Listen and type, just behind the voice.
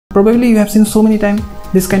Probably you have seen so many times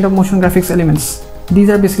this kind of motion graphics elements. These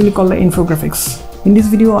are basically called the infographics. In this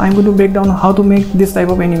video, I am going to break down how to make this type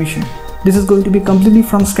of animation. This is going to be completely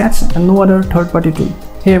from scratch and no other third-party tool.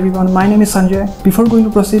 Hey everyone, my name is Sanjay. Before going to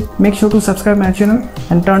proceed, make sure to subscribe my channel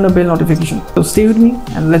and turn the bell notification. So stay with me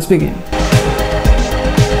and let's begin.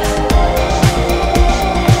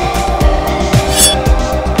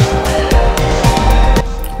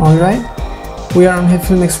 Alright, we are on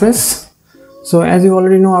Hitfilm Express. So as you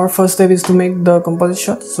already know, our first step is to make the composite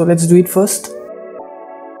shot. So let's do it first.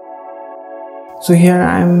 So here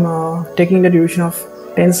I am taking the duration of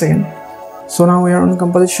 10 seconds. So now we are on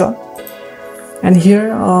composite shot. And here,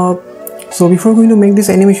 so before going to make this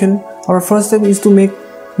animation, our first step is to make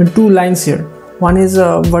two lines here. One is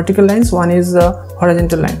vertical lines, one is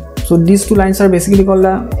horizontal line. So these two lines are basically called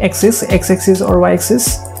the axis, x-axis or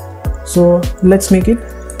y-axis. So let's make it.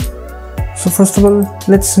 So first of all,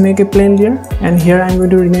 let's make a plane layer, and here I'm going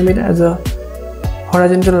to rename it as a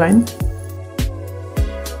horizontal line.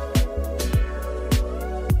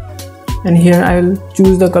 And here I will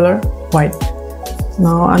choose the color white.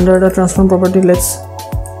 Now under the transform property, let's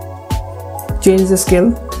change the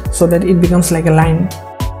scale so that it becomes like a line.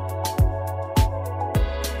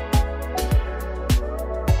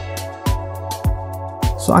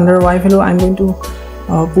 So under y value, I'm going to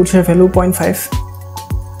put here value 0.5.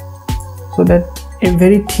 so that a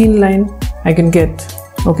very thin line I can get.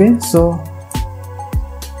 Okay, so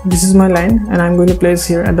this is my line and I'm going to place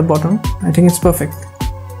here at the bottom. I think it's perfect.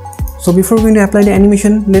 So before going to apply the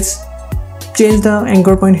animation, let's change the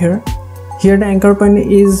anchor point here. Here the anchor point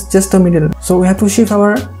is just the middle, so we have to shift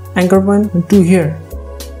our anchor point to here.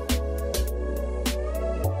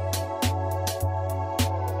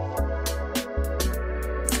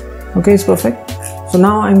 Okay, it's perfect. So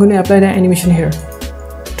now I'm going to apply the animation here.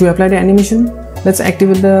 To apply the animation, let's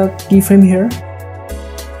activate the keyframe here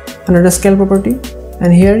under the scale property,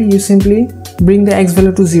 and here you simply bring the x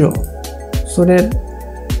value to 0 so that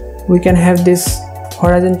we can have this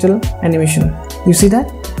horizontal animation. You see that?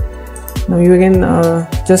 Now you again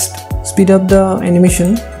just speed up the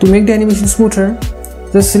animation. To make the animation smoother,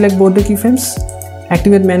 just select both the keyframes,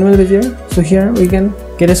 activate manual bezier, so here we can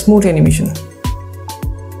get a smooth animation.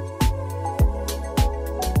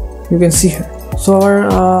 You can see here. So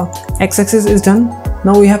our x-axis is done.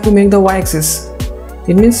 Now we have to make the y-axis.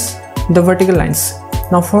 It means the vertical lines.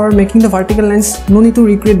 Now for making the vertical lines, no need to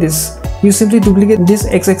recreate this. You simply duplicate this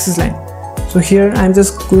x-axis line. So here I'm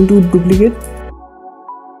just going to duplicate,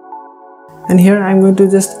 and here I'm going to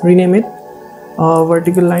just rename it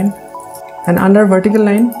vertical line. And under vertical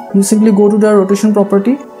line, you simply go to the rotation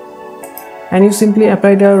property and you simply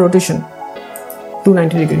apply the rotation to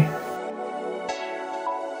 90 degree.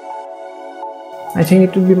 I think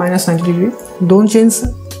it will be minus 90 degree. Don't change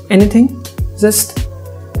anything, just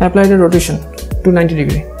apply the rotation to 90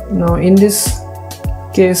 degree. Now in this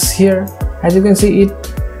case here, as you can see, it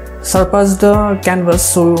surpassed the canvas,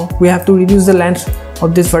 so we have to reduce the length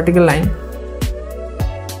of this vertical line.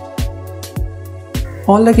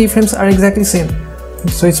 All the keyframes are exactly same,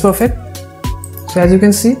 so it's perfect. So as you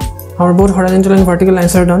can see, our both horizontal and vertical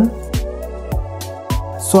lines are done.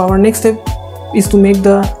 So our next step is to make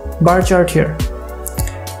the bar chart here.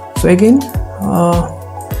 So again,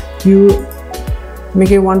 you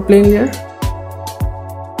make a one plane layer.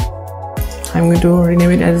 I'm going to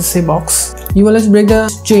rename it as say box. You always break the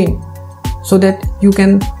chain so that you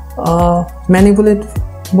can manipulate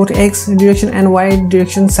both x direction and y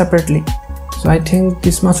direction separately. So I think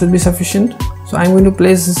this much will be sufficient. So I'm going to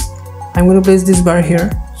place this bar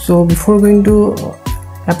here. So before going to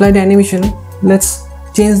apply the animation, let's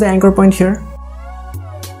change the anchor point here,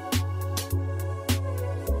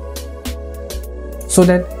 so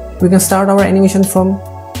that we can start our animation from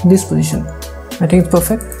this position. I think it's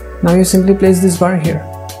perfect. Now you simply place this bar here.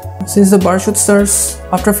 Since the bar should start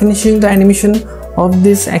after finishing the animation of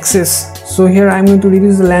this axis, so here I'm going to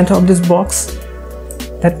reduce the length of this box.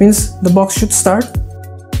 That means the box should start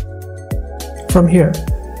from here.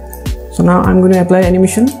 So now I'm going to apply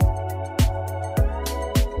animation.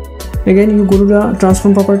 Again, you go to the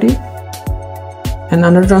transform property, and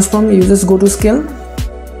under transform you just go to scale.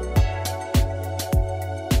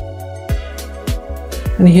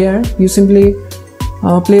 And here you simply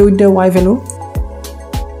play with the y value,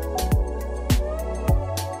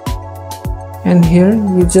 and here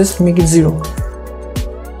you just make it 0.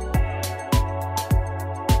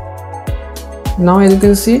 Now as you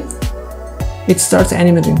can see, it starts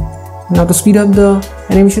animating. Now to speed up the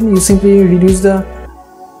animation, you simply reduce the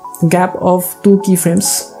gap of two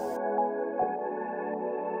keyframes.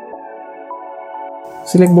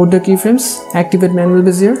 Select both the keyframes, activate manual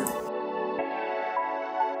bezier,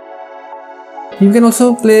 You can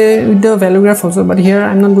also play with the value graph also, but here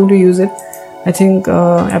I'm not going to use it. I think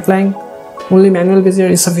applying only manual bezier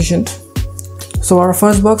is sufficient. So our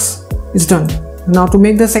first box is done. Now to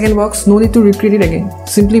make the second box, no need to recreate it again.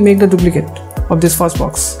 Simply make the duplicate of this first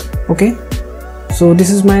box. Okay. So this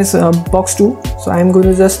is my box 2. So I'm going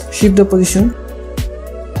to just shift the position.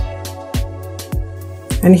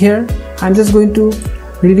 And here I'm just going to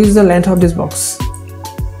reduce the length of this box.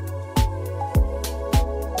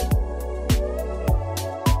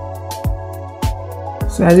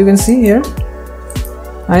 So as you can see here,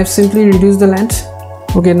 I have simply reduced the length.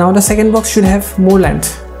 Okay, now the second box should have more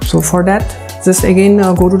length. So for that, just again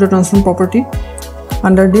go to the transform property.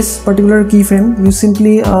 Under this particular keyframe, you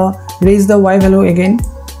simply raise the Y value again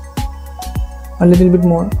a little bit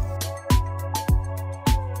more.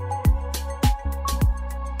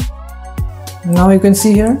 Now you can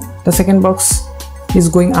see here the second box is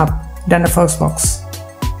going up than the first box.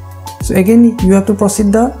 So again you have to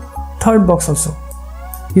proceed the third box also.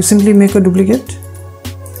 You simply make a duplicate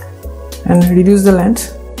and reduce the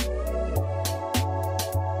length.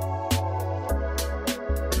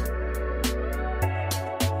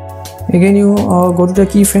 Again you go to the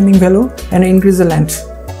keyframing value and increase the length.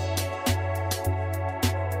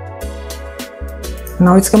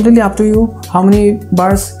 Now it's completely up to you how many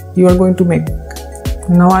bars you are going to make.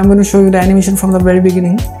 Now I'm going to show you the animation from the very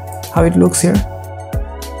beginning, how it looks here.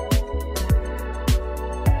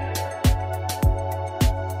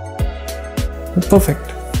 Perfect.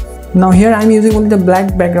 Now here I'm using only the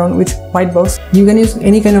black background with white box. You can use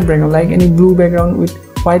any kind of background, like any blue background with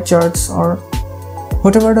white charts or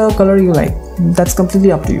whatever the color you like. That's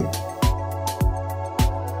completely up to you.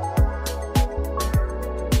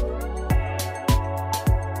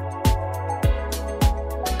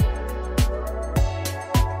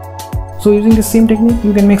 So using the same technique,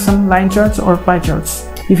 you can make some line charts or pie charts.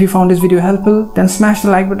 If you found this video helpful, then smash the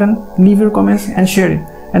like button, leave your comments and share it.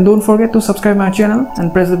 And don't forget to subscribe my channel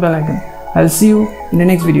and press the bell icon. I'll see you in the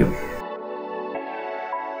next video.